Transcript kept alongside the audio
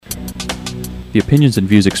The opinions and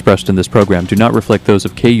views expressed in this program do not reflect those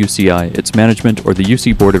of KUCI, its management, or the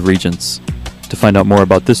UC Board of Regents. To find out more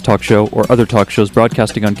about this talk show or other talk shows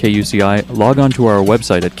broadcasting on KUCI, log on to our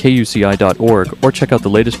website at kuci.org or check out the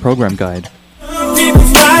latest program guide. People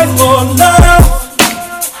fight for love.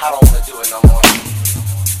 I don't want to do it no more.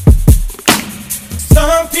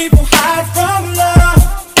 Some people hide from love.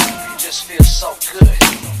 It just feels so good.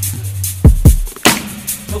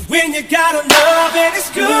 But when you gotta love and it's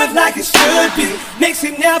good like it should be, makes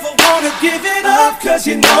you never wanna give it up, cause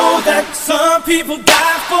you know that some people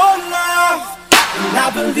die for love. And I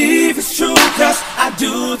believe it's true, cause I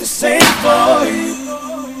do the same for you.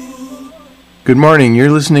 Good morning.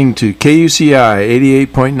 You're listening to KUCI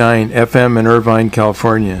 88.9 FM in Irvine,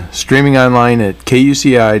 California, streaming online at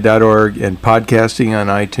kuci.org and podcasting on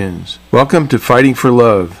iTunes. Welcome to Fighting for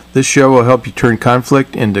Love. This show will help you turn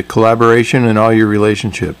conflict into collaboration in all your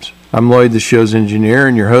relationships. I'm Lloyd, the show's engineer,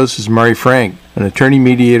 and your host is Mari Frank, an attorney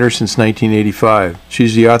mediator since 1985.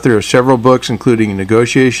 She's the author of several books, including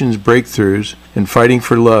Negotiations, Breakthroughs, and Fighting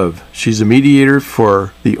for Love. She's a mediator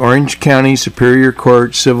for the Orange County Superior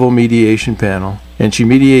Court Civil Mediation Panel, and she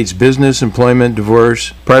mediates business, employment,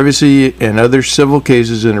 divorce, privacy, and other civil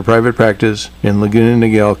cases in her private practice in Laguna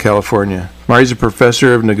Niguel, California. Mari's a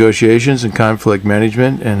professor of negotiations and conflict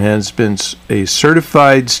management and has been a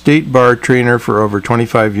certified state bar trainer for over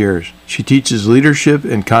 25 years. She teaches leadership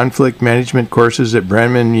and conflict management courses at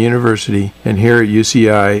Brandman University and here at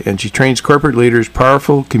UCI, and she trains corporate leaders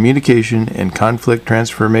powerful communication and conflict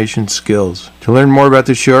transformation skills. To learn more about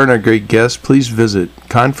the show and our great guests, please visit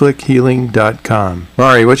conflicthealing.com.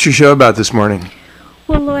 Mari, what's your show about this morning?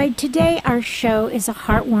 Well, Lloyd, today our show is a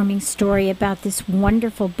heartwarming story about this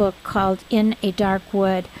wonderful book called In a Dark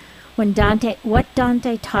Wood, what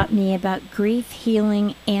Dante taught me about grief,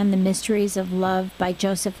 healing, and the mysteries of love by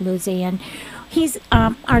Joseph Luzzi. And he's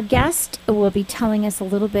our guest will be telling us a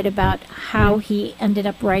little bit about how he ended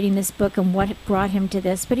up writing this book and what brought him to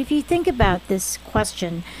this. But if you think about this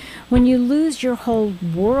question, when you lose your whole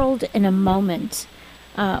world in a moment,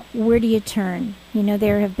 where do you turn? You know,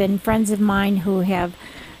 there have been friends of mine who have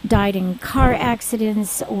died in car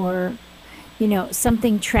accidents or, you know,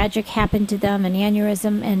 something tragic happened to them, an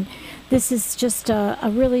aneurysm, and this is just a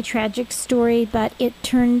really tragic story, but it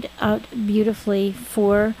turned out beautifully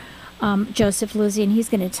for Joseph Luzzi, and he's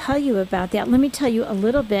going to tell you about that. Let me tell you a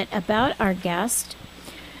little bit about our guest.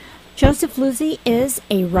 Joseph Luzzi is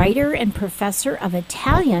a writer and professor of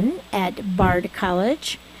Italian at Bard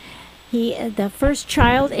College. He is the first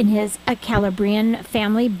child in his Calabrian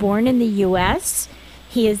family born in the U.S.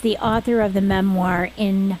 He is the author of the memoir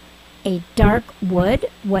In a Dark Wood,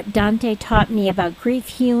 What Dante Taught Me About Grief,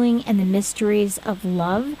 Healing, and the Mysteries of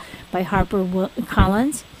Love by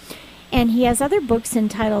HarperCollins. And he has other books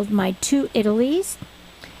entitled My Two Italies.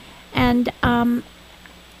 And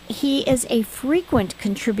he is a frequent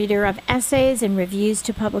contributor of essays and reviews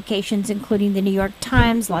to publications including the New York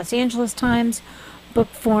Times, Los Angeles Times, Book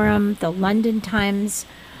Forum, the London Times,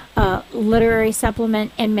 Literary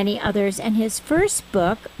Supplement, and many others. And his first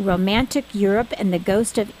book, Romantic Europe and the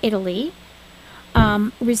Ghost of Italy,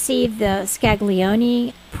 received the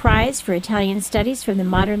Scaglione Prize for Italian Studies from the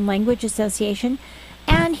Modern Language Association.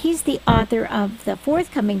 And he's the author of the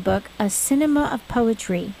forthcoming book, A Cinema of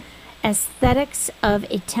Poetry, Aesthetics of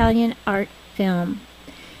Italian Art Film.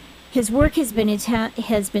 His work has been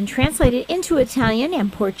translated into Italian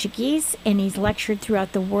and Portuguese, and he's lectured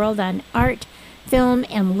throughout the world on art, film,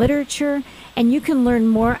 and literature. And you can learn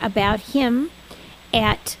more about him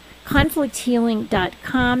at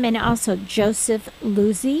conflicthealing.com and also Joseph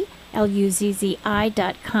Luzzi,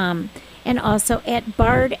 Luzzi.com, and also at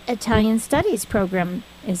Bard Italian Studies program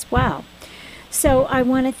as well. So I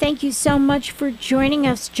want to thank you so much for joining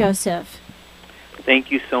us, Joseph.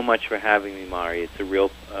 Thank you so much for having me, Mari. It's a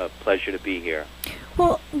real pleasure to be here.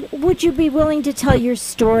 Well, would you be willing to tell your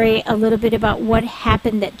story a little bit about what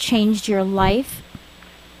happened that changed your life?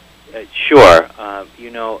 Sure.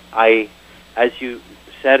 You know, as you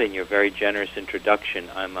said in your very generous introduction,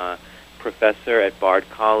 I'm a professor at Bard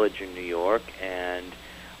College in New York, and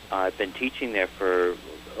I've been teaching there for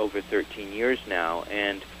over 13 years now.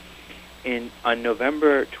 And on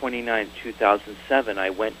November 29, 2007,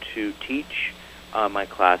 I went to teach my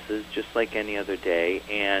classes just like any other day,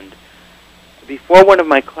 and before one of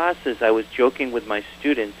my classes I was joking with my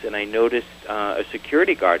students, and I noticed a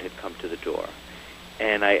security guard had come to the door,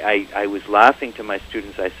 and I was laughing to my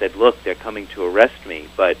students. I said, look, they're coming to arrest me,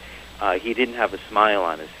 but he didn't have a smile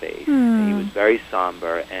on his face. He was very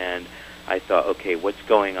somber, and I thought, okay, what's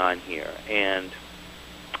going on here? And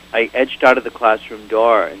I edged out of the classroom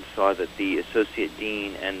door and saw that the associate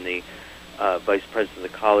dean and the vice president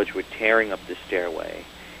of the college, were tearing up the stairway.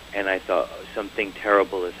 And I thought, something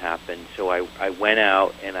terrible has happened. So I went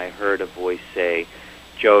out and I heard a voice say,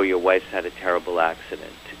 Joe, your wife's had a terrible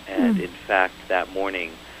accident. And in fact, that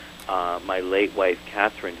morning, my late wife,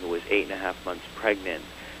 Catherine, who was 8.5 months pregnant,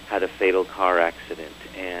 had a fatal car accident.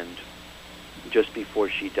 And just before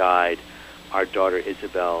she died, our daughter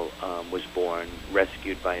Isabel was born,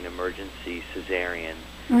 rescued by an emergency cesarean.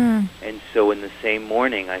 And so in the same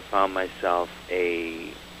morning, I found myself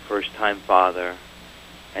a first-time father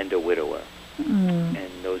and a widower. And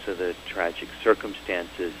those are the tragic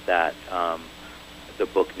circumstances that the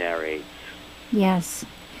book narrates. Yes.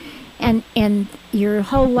 And your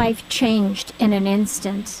whole life changed in an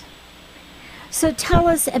instant. So tell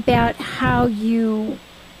us about how you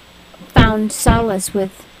found solace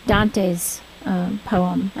with Dante's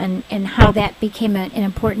poem and how that became an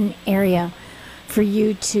important area for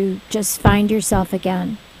you to just find yourself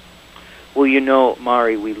again. Well, you know,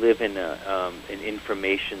 Mari, we live in an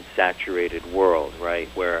information-saturated world, right,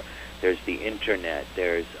 where there's the Internet,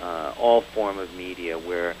 there's all form of media,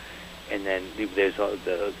 and then there's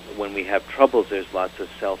when we have troubles, there's lots of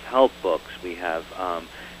self-help books. We have,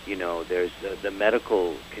 there's the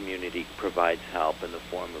medical community provides help in the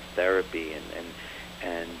form of therapy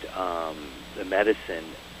and the medicine.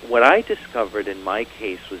 What I discovered in my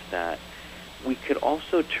case was that we could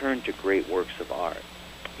also turn to great works of art.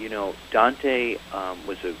 You know, Dante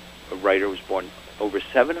was a writer who was born over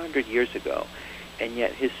 700 years ago, and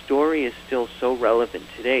yet his story is still so relevant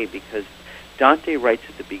today because Dante writes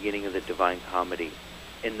at the beginning of the Divine Comedy,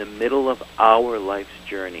 in the middle of our life's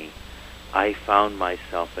journey, I found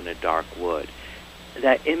myself in a dark wood.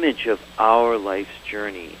 That image of our life's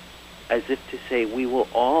journey, as if to say we will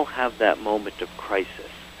all have that moment of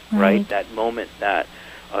crisis, right? That moment that,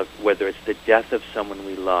 whether it's the death of someone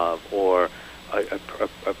we love or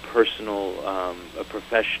a personal, a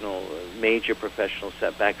professional, major professional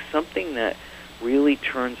setback, something that really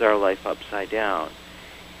turns our life upside down.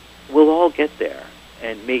 We'll all get there.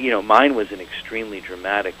 And, mine was an extremely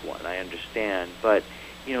dramatic one, I understand. But,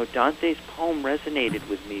 Dante's poem resonated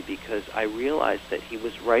with me because I realized that he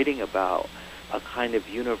was writing about a kind of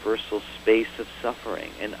universal space of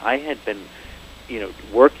suffering. And I had been,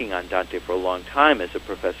 working on Dante for a long time as a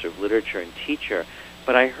professor of literature and teacher,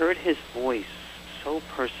 but I heard his voice so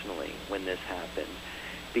personally when this happened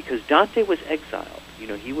because Dante was exiled.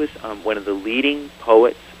 He was one of the leading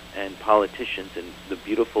poets and politicians in the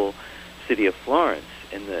beautiful city of Florence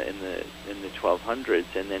in the 1200s,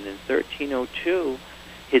 and then in 1302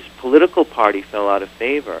 his political party fell out of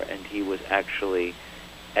favor and he was actually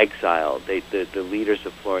exiled. The leaders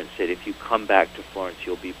of Florence said, if you come back to Florence,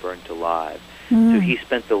 you'll be burnt alive. So he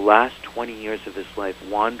spent the last 20 years of his life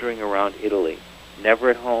wandering around Italy, never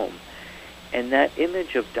at home. And that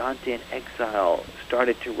image of Dante in exile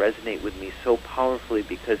started to resonate with me so powerfully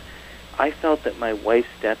because I felt that my wife's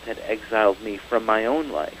death had exiled me from my own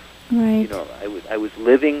life. Right. I was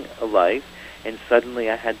living a life, and suddenly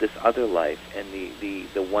I had this other life, and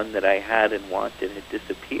the one that I had and wanted had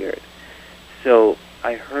disappeared. So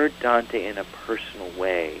I heard Dante in a personal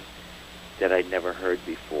way that I'd never heard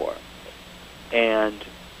before. And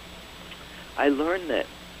I learned that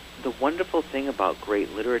the wonderful thing about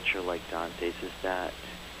great literature like Dante's is that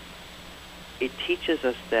it teaches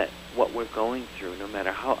us that what we're going through, no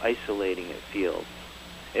matter how isolating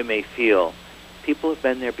it may feel, people have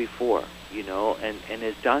been there before, and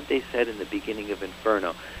as Dante said in the beginning of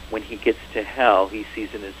Inferno, when he gets to hell, he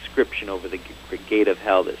sees an inscription over the gate of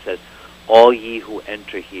hell that says, all ye who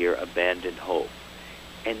enter here abandon hope.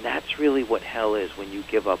 And that's really what hell is, when you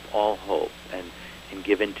give up all hope and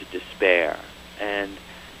give in to despair. And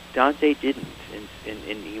Dante didn't,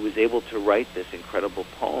 and he was able to write this incredible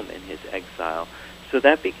poem in his exile. So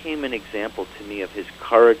that became an example to me of his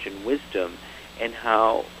courage and wisdom, and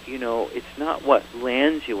how, it's not what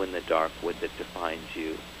lands you in the dark wood that defines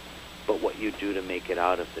you, but what you do to make it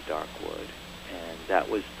out of the dark wood. And that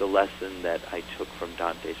was the lesson that I took from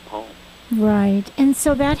Dante's poem. Right. And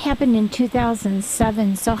so that happened in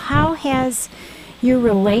 2007. So how has your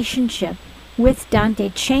relationship with Dante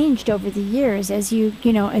changed over the years as you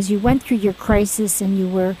went through your crisis and you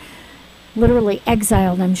were literally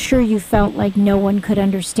exiled? I'm sure you felt like no one could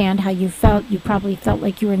understand how you felt. You probably felt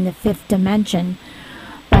like you were in the fifth dimension.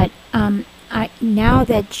 But now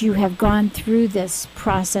that you have gone through this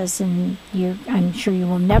process, and I'm sure you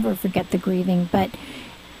will never forget the grieving, but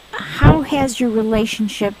how has your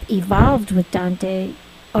relationship evolved with Dante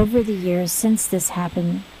over the years since this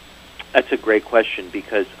happened? That's a great question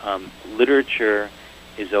because literature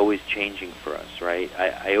is always changing for us, right?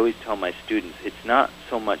 I always tell my students it's not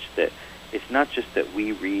just that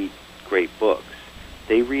we read great books,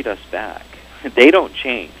 they read us back. They don't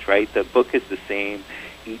change, right? The book is the same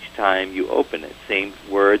each time you open it. Same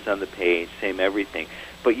words on the page, same everything.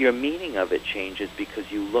 But your meaning of it changes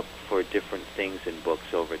because you look for different things in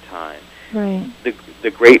books over time. Right.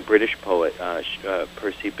 The great British poet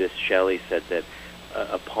Percy Bysshe Shelley said that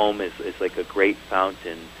a poem is like a great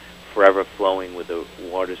fountain forever flowing with the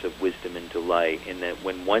waters of wisdom and delight, in that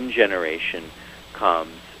when one generation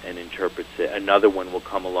comes and interprets it, another one will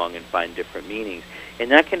come along and find different meanings. And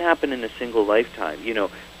that can happen in a single lifetime. You know,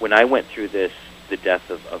 when I went through the death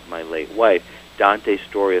of my late wife, Dante's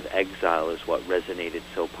story of exile is what resonated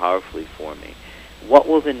so powerfully for me. What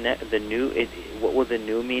will the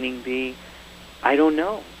new meaning be? I don't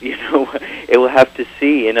know. You know, it will have to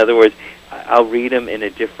see. In other words, I'll read them in a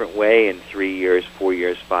different way in 3 years, 4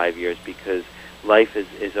 years, 5 years, because life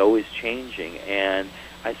is always changing. And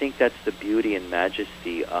I think that's the beauty and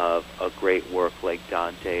majesty of a great work like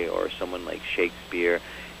Dante or someone like Shakespeare,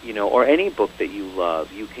 you know, or any book that you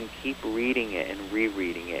love. You can keep reading it and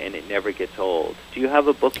rereading it, and it never gets old. Do you have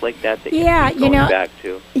a book like that you keep going back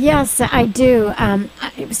to? Yes, I do.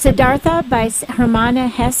 Siddhartha by Hermann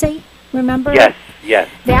Hesse, remember? Yes.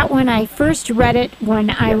 That one, I first read it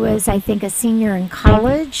when I was, I think, a senior in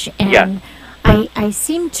college, and I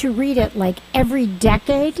seem to read it like every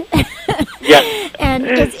decade. And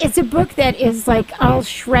it's a book that is like all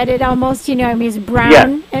shredded almost, you know, I mean, it's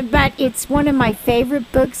brown, but it's one of my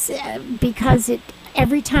favorite books because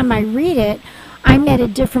every time I read it, I'm at a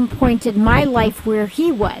different point in my life where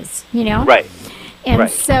he was, you know? Right. And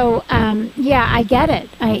so, I get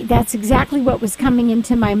it. That's exactly what was coming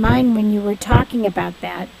into my mind when you were talking about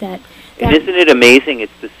that. And isn't it amazing?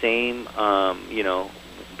 It's the same,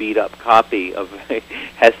 beat-up copy of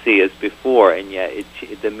Hesse as before, and yet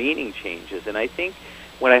the meaning changes. And I think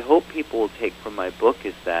what I hope people will take from my book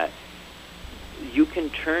is that you can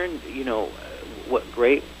turn,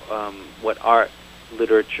 what art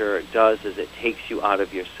literature does is it takes you out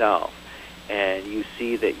of yourself, and you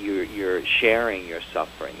see that you're sharing your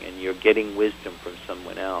suffering, and you're getting wisdom from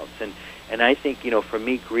someone else. And I think, for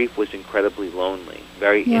me, grief was incredibly lonely,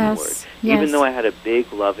 very inward. Even though I had a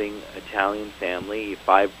big, loving Italian family,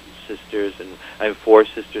 5 sisters, and I have 4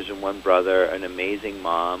 sisters and 1 brother, an amazing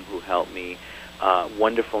mom who helped me,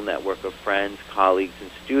 wonderful network of friends, colleagues, and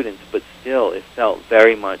students, but still it felt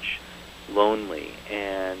very much lonely.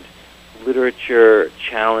 And literature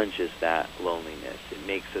challenges that loneliness. It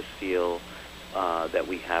makes us feel that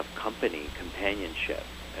we have company, companionship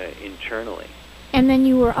internally. And then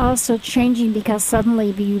you were also changing because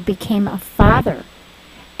suddenly you became a father.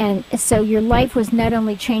 And so your life was not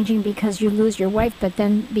only changing because you lose your wife, but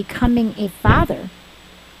then becoming a father.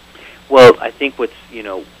 Well, I think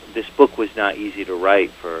this book was not easy to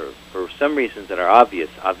write for some reasons that are obvious.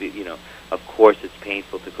 Of course, it's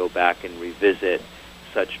painful to go back and revisit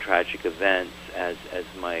such tragic events as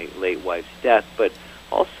my late wife's death, but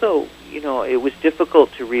also, it was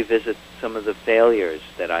difficult to revisit some of the failures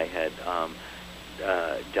that I had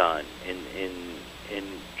done in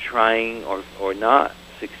trying or not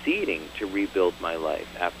succeeding to rebuild my life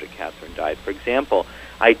after Catherine died. For example,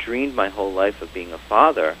 I dreamed my whole life of being a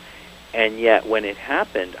father, and yet when it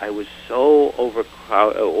happened, I was so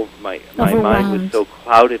my mind was so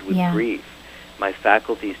clouded with grief. My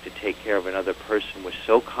faculties to take care of another person were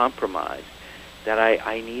so compromised that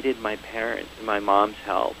I needed my mom's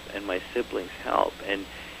help and my siblings' help. And,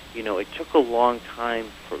 it took a long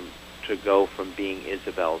time to go from being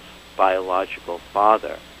Isabel's biological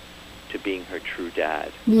father to being her true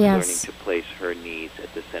dad, learning to place her needs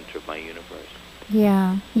at the center of my universe.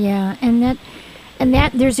 Yeah, and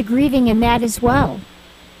that there's a grieving in that as well.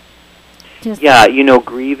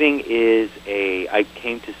 Grieving is I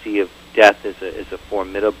came to see of death as a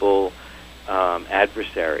formidable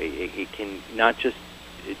adversary. It's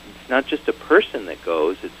not just a person that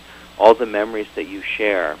goes, it's all the memories that you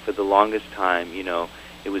share. For the longest time,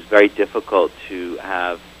 it was very difficult to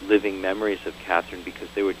have living memories of Catherine because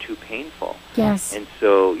they were too painful. Yes. And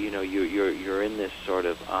so, you're in this sort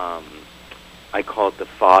of, I call it the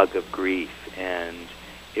fog of grief, and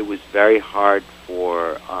it was very hard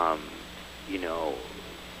for,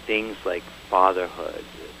 things like fatherhood,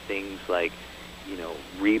 things like,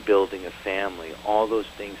 rebuilding a family, all those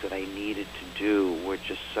things that I needed to do were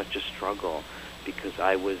just such a struggle because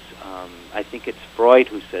I was, I think it's Freud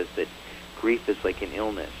who says that grief is like an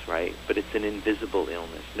illness, right? But it's an invisible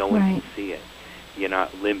illness. No one can see it. You're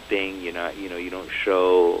not limping. You're not, you don't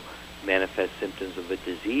show manifest symptoms of a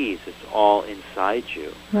disease. It's all inside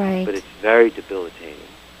you. Right. But it's very debilitating.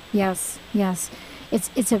 Yes.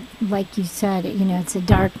 It's a, like you said, it's a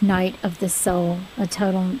dark night of the soul, a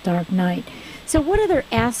total dark night. So what other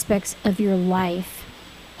aspects of your life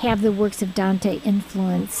have the works of Dante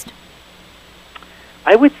influenced?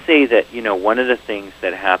 I would say that, one of the things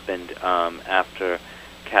that happened after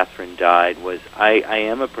Catherine died was I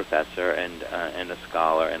am a professor and a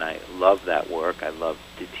scholar, and I love that work. I love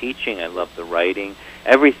the teaching. I love the writing,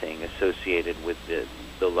 everything associated with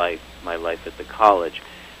my life at the college.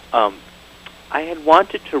 I had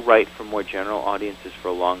wanted to write for more general audiences for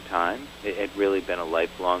a long time. It had really been a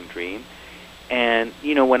lifelong dream. And,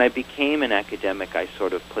 when I became an academic, I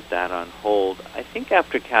sort of put that on hold. I think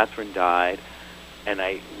after Catherine died, and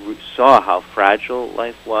I saw how fragile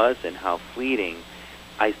life was and how fleeting,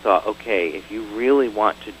 I thought, okay, if you really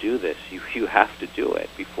want to do this, you have to do it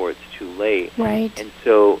before it's too late. Right. And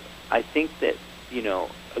so I think that,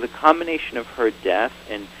 the combination of her death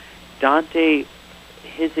and Dante,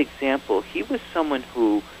 his example, he was someone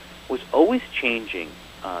who was always changing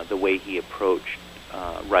the way he approached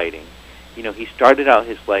writing. He started out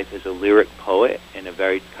his life as a lyric poet in a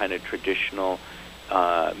very kind of traditional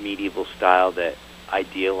medieval style that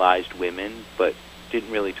idealized women but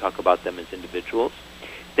didn't really talk about them as individuals.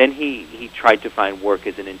 Then he tried to find work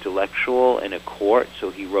as an intellectual in a court, so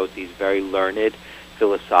he wrote these very learned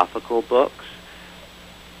philosophical books.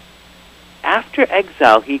 After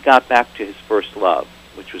exile, he got back to his first love,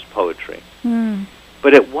 which was poetry.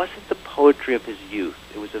 But it wasn't the poetry of his youth.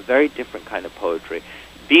 It was a very different kind of poetry.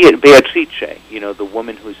 Beatrice, the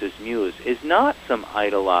woman who's his muse, is not some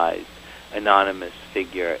idolized, anonymous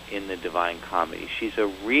figure in the Divine Comedy. She's a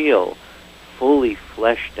real, fully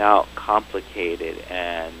fleshed out, complicated,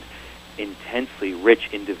 and intensely rich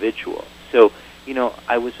individual. So,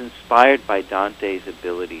 I was inspired by Dante's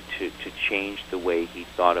ability to change the way he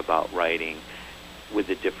thought about writing with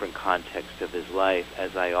the different context of his life,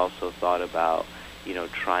 as I also thought about,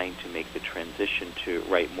 trying to make the transition to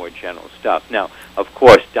write more general stuff. Now, of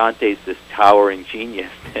course, Dante's this towering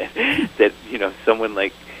genius that someone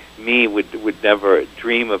like me would never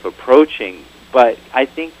dream of approaching, but I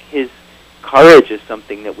think his courage is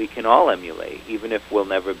something that we can all emulate, even if we'll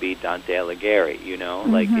never be Dante Alighieri,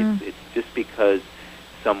 Like, it's just because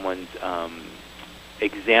someone's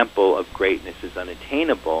example of greatness is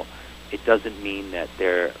unattainable, it doesn't mean that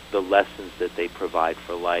the lessons that they provide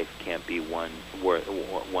for life can't be ones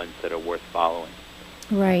that are worth following.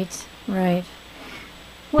 Right.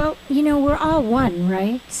 Well, we're all one,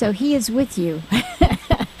 right? So he is with you.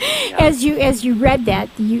 As you read that,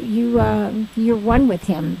 you're one with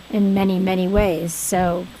him in many, many ways.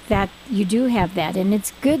 So that you do have that, and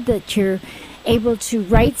it's good that you're able to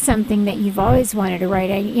write something that you've always wanted to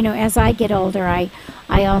write. As I get older,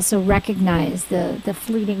 I also recognize the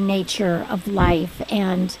fleeting nature of life,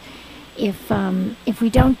 and if we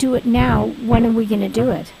don't do it now, when are we going to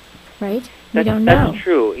do it? Right? We don't know. That's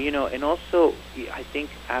true. And also, I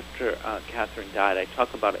think after Catherine died, I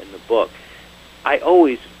talk about it in the book. I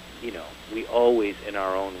always, we always, in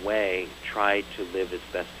our own way, try to live as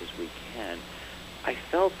best as we can. I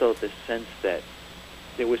felt, though, the sense that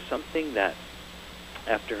there was something that,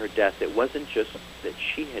 after her death, it wasn't just that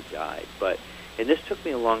she had died, and this took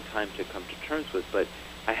me a long time to come to terms with, but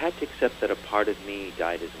I had to accept that a part of me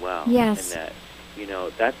died as well. Yes. And that,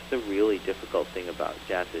 that's the really difficult thing about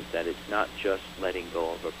death, is that it's not just letting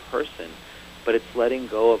go of a person, but it's letting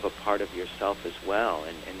go of a part of yourself as well,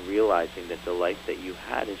 and realizing that the life that you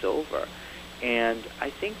had is over. And I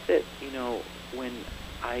think that, when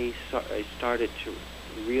I started to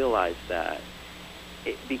realize that,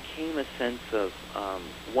 it became a sense of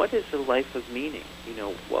what is a life of meaning?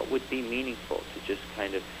 What would be meaningful? To just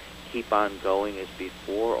kind of keep on going as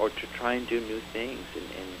before, or to try and do new things and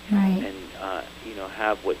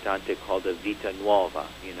have what Dante called a vita nuova,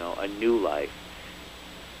 a new life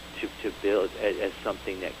to build as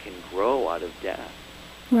something that can grow out of death.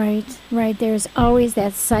 Right. There's always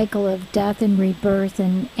that cycle of death and rebirth,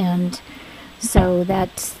 and so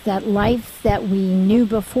that life that we knew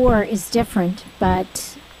before is different,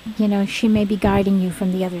 but, she may be guiding you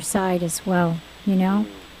from the other side as well,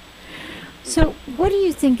 So what do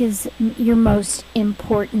you think is your most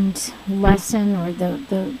important lesson, or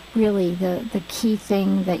the key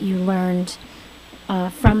thing that you learned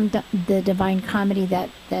from the Divine Comedy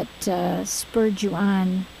that spurred you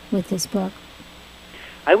on with this book?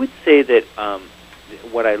 I would say that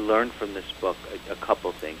what I learned from this book, a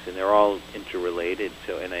couple things, and they're all interrelated.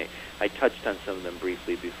 So, and I touched on some of them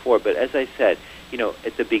briefly before. But as I said,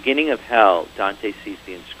 at the beginning of hell, Dante sees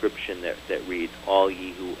the inscription that reads, "All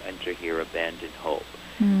ye who enter here abandon hope."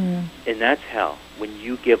 And that's hell. When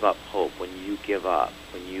you give up hope, when you give up,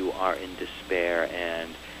 when you are in despair,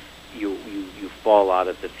 and you fall out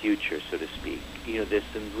of the future, so to speak. There's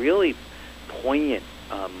some really poignant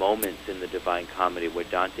moments in the Divine Comedy where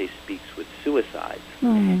Dante speaks with suicides.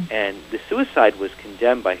 Mm. And the suicide was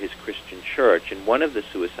condemned by his Christian church, and one of the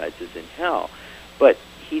suicides is in hell. But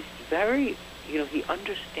he's very, he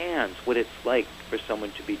understands what it's like for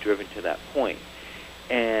someone to be driven to that point.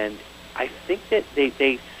 And I think that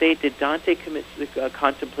they say, did Dante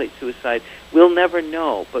contemplate suicide? We'll never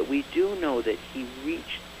know, but we do know that he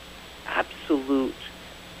reached absolute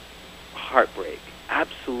heartbreak,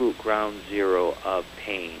 absolute ground zero of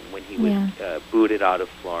pain when he was booted out of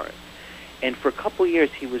Florence. And for a couple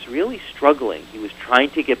years, he was really struggling. He was trying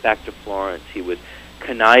to get back to Florence. He was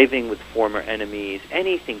conniving with former enemies,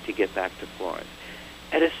 anything to get back to Florence.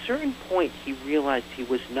 At a certain point, he realized he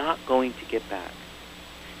was not going to get back.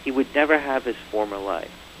 He would never have his former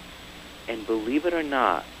life. And believe it or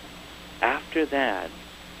not, after that,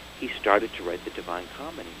 he started to write the Divine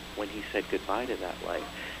Comedy when he said goodbye to that life.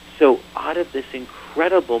 So out of this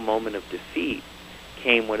incredible moment of defeat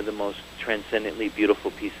came one of the most transcendently beautiful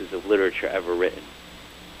pieces of literature ever written.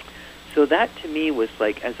 So that to me was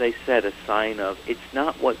like, as I said, a sign of it's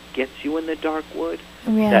not what gets you in the dark wood.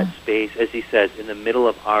 Yeah. That space, as he says, in the middle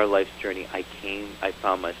of our life's journey, I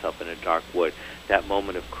found myself in a dark wood, that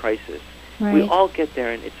moment of crisis. Right. We all get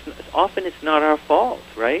there, and often it's not our fault,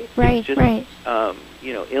 right? Right, it's just, right.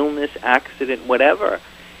 Illness, accident, whatever.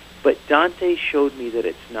 But Dante showed me that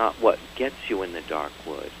it's not what gets you in the dark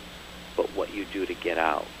wood, but what you do to get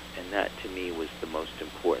out. And that, to me, was the most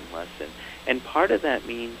important lesson. And part of that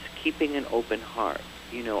means keeping an open heart.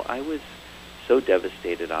 I was so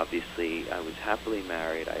devastated, obviously. I was happily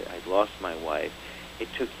married. I lost my wife. It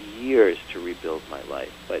took years to rebuild my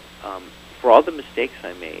life. But for all the mistakes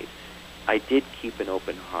I made, I did keep an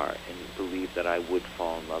open heart and believe that I would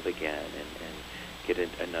fall in love again and get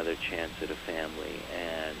another chance at a family.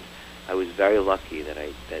 And I was very lucky that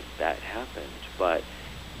that happened. But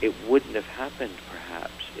it wouldn't have happened,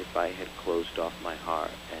 perhaps, if I had closed off my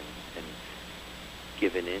heart and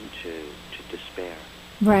given in to despair.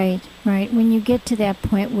 Right. When you get to that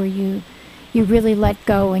point where you really let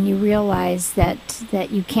go and you realize that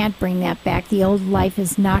you can't bring that back, the old life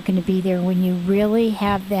is not going to be there, when you really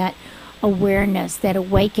have that awareness, that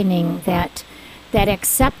awakening, that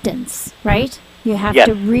acceptance, right? You have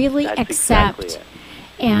to really accept. Exactly it.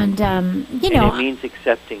 And, And it means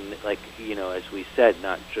accepting, as we said,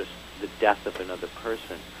 not just the death of another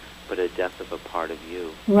person, but a death of a part of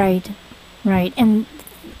you. Right. And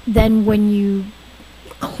then when you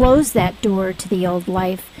close that door to the old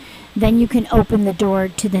life, then you can open the door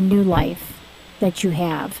to the new life that you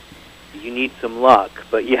have. You need some luck,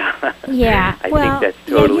 but yeah. Yeah. I think that's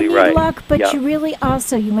totally you right. need luck, but you really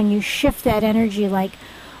also, when you shift that energy, like,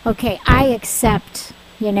 okay, I accept,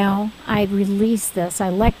 I release this, I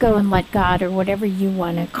let go and let God, or whatever you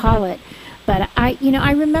want to call it. But I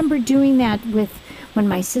remember doing that when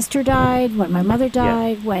my sister died, when my mother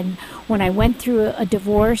died, when I went through a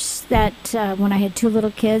divorce, when I had 2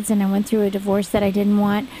 little kids and I went through a divorce that I didn't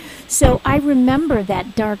want. So I remember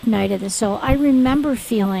that dark night of the soul. I remember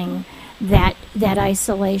feeling that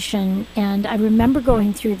isolation, and I remember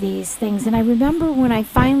going through these things. And I remember when I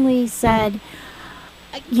finally said,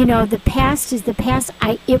 the past is the past.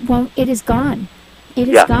 It is gone. It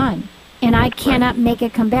is gone. And I cannot make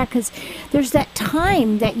it come back, because there's that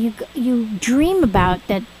time that you dream about,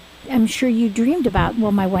 that I'm sure you dreamed about,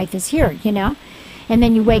 well, my wife is here, and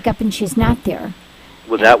then you wake up and she's not there.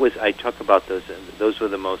 Well, I talk about those. Those were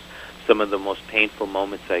some of the most painful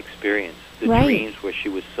moments I experienced. The dreams where she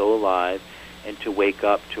was so alive, and to wake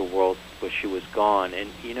up to a world where she was gone.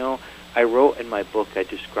 And, I wrote in my book, I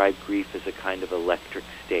describe grief as a kind of electric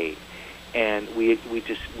state. And we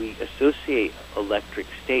associate electric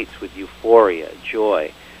states with euphoria,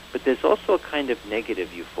 joy, but there's also a kind of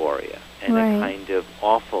negative euphoria and a kind of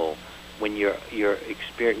awful, when your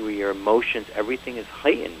emotions, everything is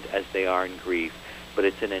heightened as they are in grief, but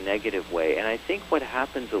it's in a negative way. And I think what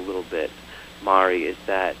happens a little bit, Mari, is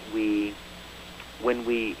that when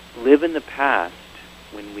we live in the past,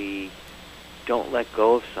 when we don't let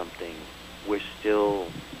go of something, we're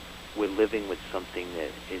living with something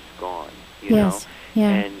that is gone, you know? Yeah.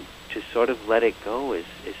 And to sort of let it go is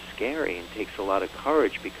scary and takes a lot of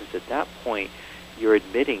courage, because at that point you're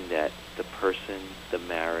admitting that the person, the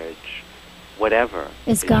marriage, whatever,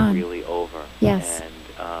 is gone. really over. Yes.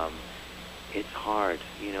 And it's hard,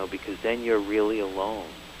 because then you're really alone.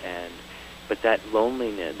 But that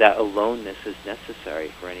loneliness, that aloneness is necessary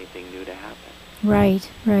for anything new to happen. Right.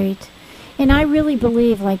 And I really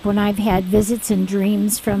believe, like when I've had visits and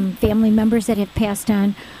dreams from family members that have passed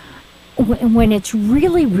on, when it's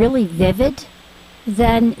really, really vivid,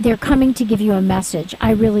 then they're coming to give you a message.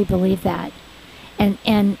 I really believe that.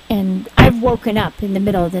 And I've woken up in the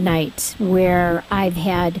middle of the night where I've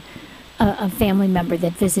had a family member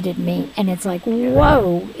that visited me, and it's like,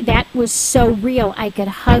 whoa, that was so real. I could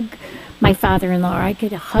hug my father-in-law, or I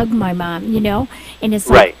could hug my mom, and it's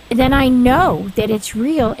like, then I know that it's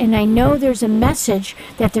real, and I know there's a message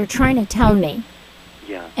that they're trying to tell me.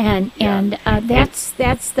 Yeah. And that's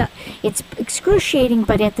it's excruciating,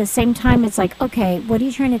 but at the same time, it's like, okay, what are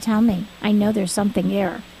you trying to tell me? I know there's something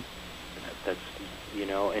there. That's,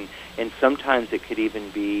 and sometimes it could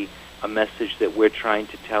even be a message that we're trying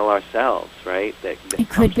to tell ourselves, right? That it comes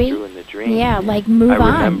could be through in the dream. Yeah, like move on.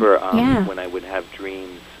 I remember when I would have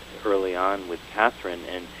dreams early on with Catherine,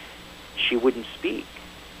 and she wouldn't speak,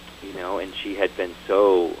 and she had been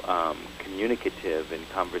so communicative and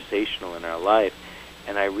conversational in our life,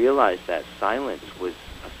 and I realized that silence was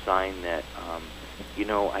a sign that,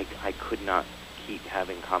 I could not keep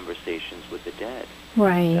having conversations with the dead.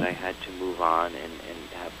 Right. That I had to move on and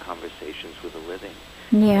have conversations with the living.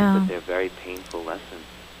 Yeah. But they're very painful lessons.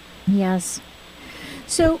 Yes.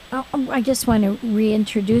 So I just want to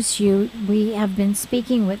reintroduce you. We have been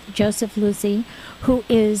speaking with Joseph Luzzi, who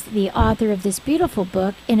is the author of this beautiful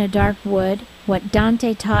book, In a Dark Wood, What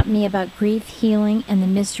Dante Taught Me About Grief, Healing, and the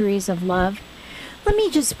Mysteries of Love.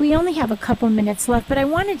 We only have a couple minutes left, but I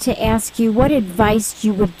wanted to ask you what advice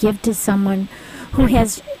you would give to someone who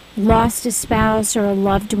has lost a spouse or a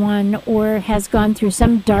loved one, or has gone through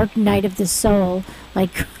some dark night of the soul,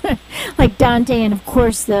 like Dante, and of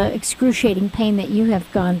course the excruciating pain that you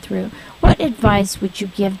have gone through. What advice would you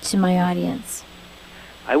give to my audience?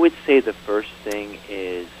 I would say the first thing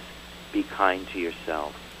is be kind to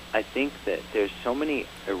yourself. I think that there's so many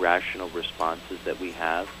irrational responses that we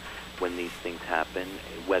have when these things happen,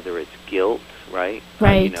 whether it's guilt, right?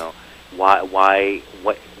 Right. Why,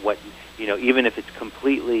 what, even if it's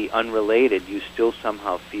completely unrelated, you still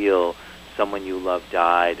somehow feel someone you love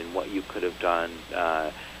died and what you could have done.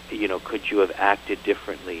 Could you have acted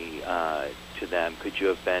differently to them? Could you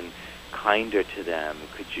have been kinder to them?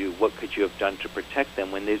 What could you have done to protect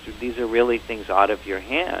them when these are really things out of your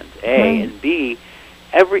hand? A, and B,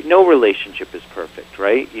 no relationship is perfect,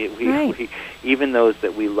 right? We, even those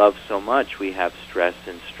that we love so much, we have stress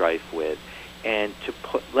and strife with. And to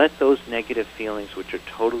let those negative feelings, which are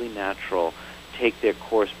totally natural, take their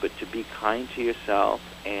course, but to be kind to yourself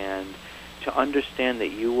and to understand that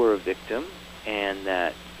you were a victim and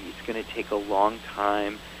that it's going to take a long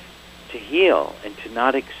time to heal and to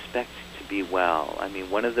not expect to be well. I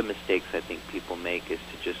mean, one of the mistakes I think people make is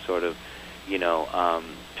to just sort of,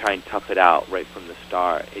 try and tough it out right from the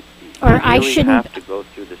start. You really have to go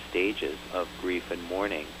through the stages of grief and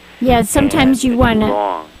mourning. Yeah, sometimes you want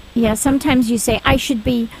to. Yeah, sometimes you say, I should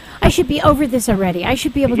be over this already. I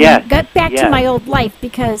should be able to get back to my old life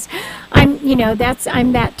because I'm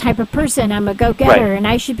that type of person. I'm a go-getter, and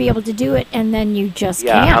I should be able to do it. And then you just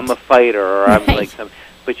can't. Yeah, I'm a fighter, or I'm like some.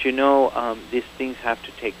 But these things have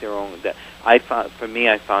to take their own. I found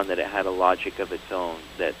that it had a logic of its own.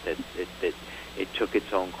 That it took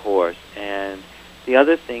its own course. And the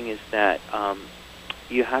other thing is that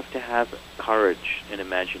you have to have courage and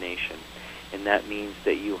imagination. And that means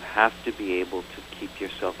that you have to be able to keep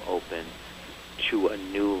yourself open to a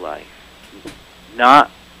new life.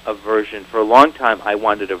 Not a version. For a long time, I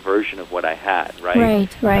wanted a version of what I had, right?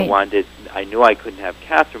 Right. I knew I couldn't have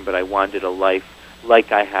Catherine, but I wanted a life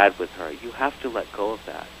like I had with her. You have to let go of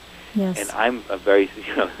that. Yes. And I'm a very,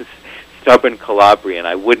 stubborn Calabrian.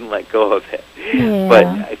 I wouldn't let go of it. Yeah.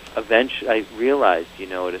 But eventually, I realized,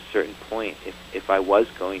 at a certain point, if I was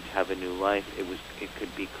going to have a new life, it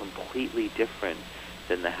could be completely different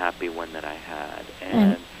than the happy one that I had.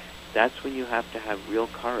 And that's when you have to have real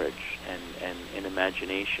courage and an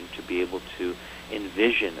imagination to be able to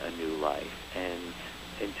envision a new life and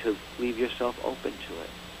to leave yourself open to it.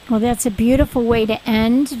 Well, that's a beautiful way to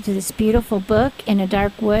end this beautiful book, In a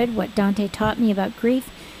Dark Wood, What Dante Taught Me About Grief,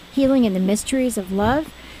 Healing, and the Mysteries of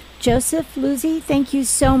Love. Joseph Luzzi, thank you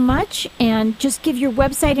so much, and just give your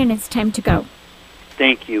website and it's time to go.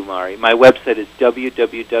 Thank you, Mari. My website is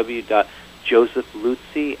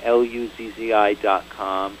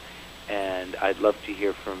www.josephLuzzi.com, and I'd love to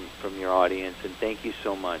hear from your audience, and thank you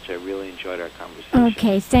so much. I really enjoyed our conversation.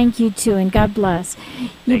 Okay, thank you too, and God bless.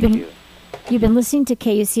 Thank you. You've been listening to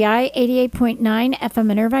KUCI 88.9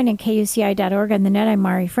 FM in Irvine and KUCI.org on the net. I'm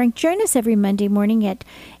Mari Frank. Join us every Monday morning at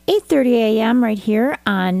 8:30 a.m. right here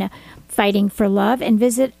on Fighting for Love, and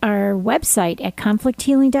visit our website at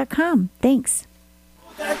conflicthealing.com. Thanks.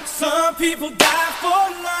 That some people die for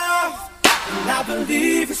love, and I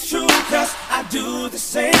believe it's true, 'cause I do the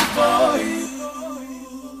same for you.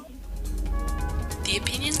 The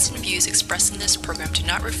opinions and views views expressed in this program do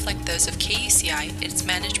not reflect those of KUCI, its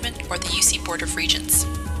management, or the UC Board of Regents.